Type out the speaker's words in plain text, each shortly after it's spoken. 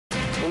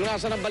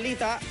Panglasan ng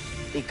balita,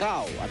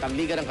 ikaw at ang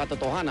Liga ng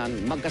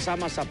Katotohanan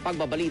magkasama sa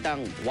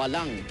pagbabalitang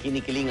walang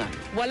kinikilingan.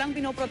 Walang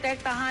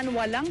pinoprotektahan,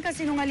 walang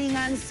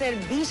kasinungalingan,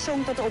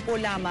 serbisyong totoo po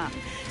lamang.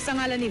 Sa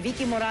ngalan ni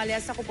Vicky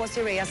Morales, ako po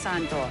si Rhea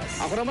Santos.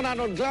 Ako naman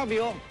Arnold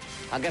Glavio.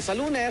 Hanggang sa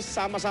Lunes,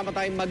 sama-sama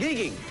tayong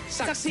magiging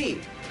saksi.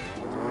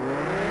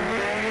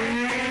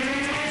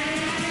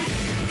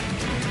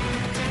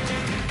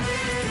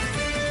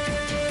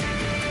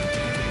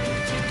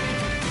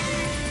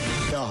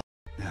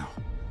 Now,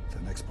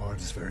 the next part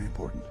is very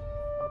important.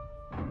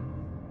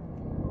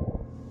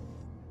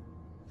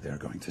 They're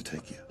going to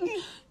take you.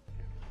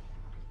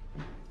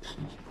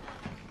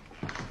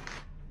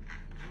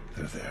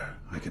 They're there.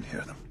 I can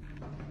hear them.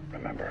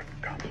 Remember,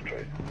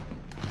 concentrate.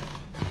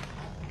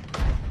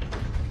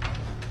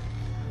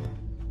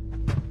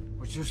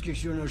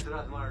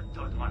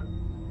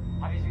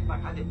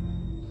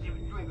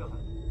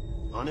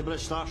 Ani ble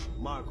stash,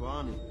 Marko,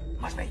 ani.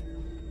 Masmej.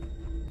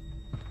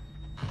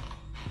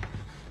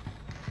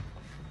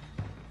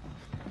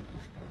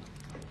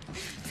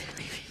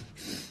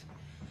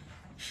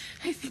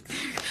 I think they're...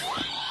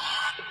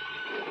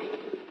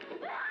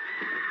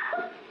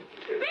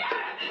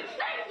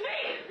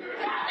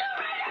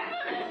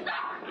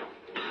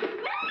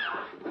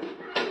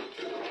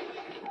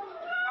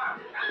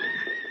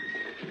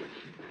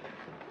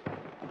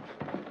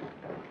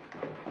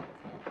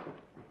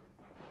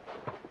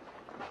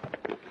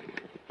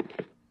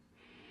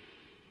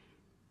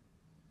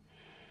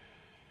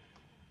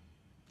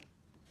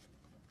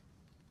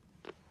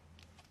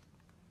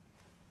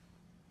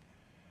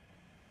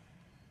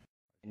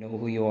 I know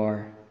who you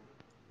are,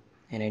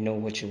 and I know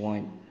what you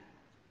want.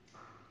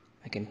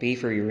 I can pay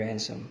for your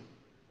ransom,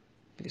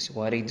 because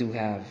what I do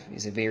have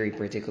is a very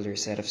particular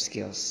set of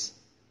skills.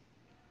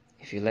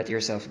 If you let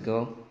yourself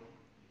go,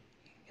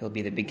 it'll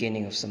be the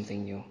beginning of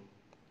something new.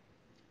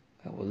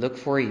 I will look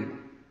for you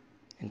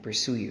and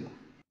pursue you,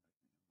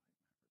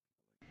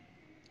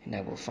 and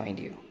I will find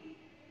you.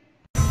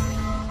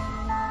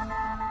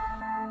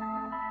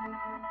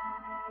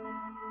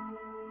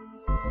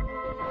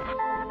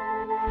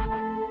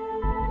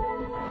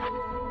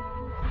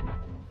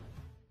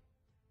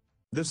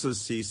 This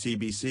is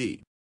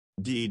CCBC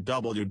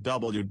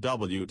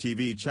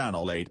DWWW-TV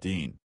Channel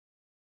 18.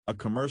 A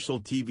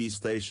commercial TV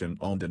station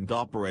owned and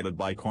operated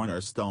by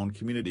Cornerstone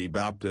Community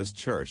Baptist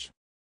Church.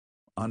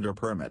 Under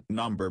permit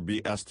number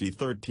BST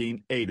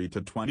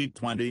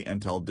 1380-2020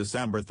 until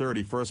December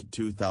 31,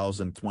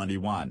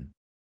 2021.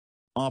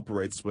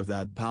 Operates with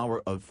that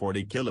power of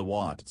 40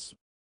 kilowatts.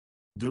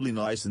 Duly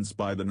licensed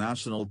by the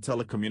National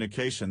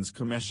Telecommunications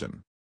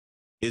Commission.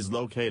 Is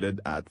located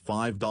at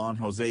 5 Don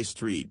Jose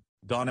Street,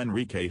 Don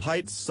Enrique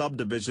Heights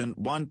Subdivision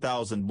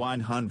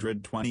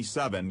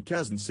 1127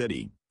 Quezon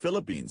City,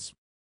 Philippines.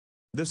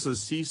 This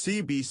is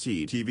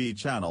CCBC TV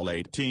Channel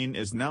 18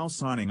 is now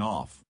signing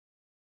off.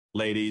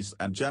 Ladies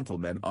and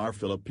gentlemen, our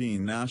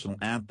Philippine National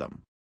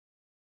Anthem.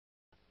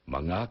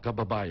 Mga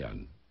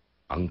kababayan,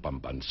 ang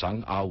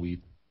pambansang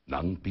awit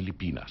ng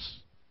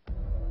Pilipinas.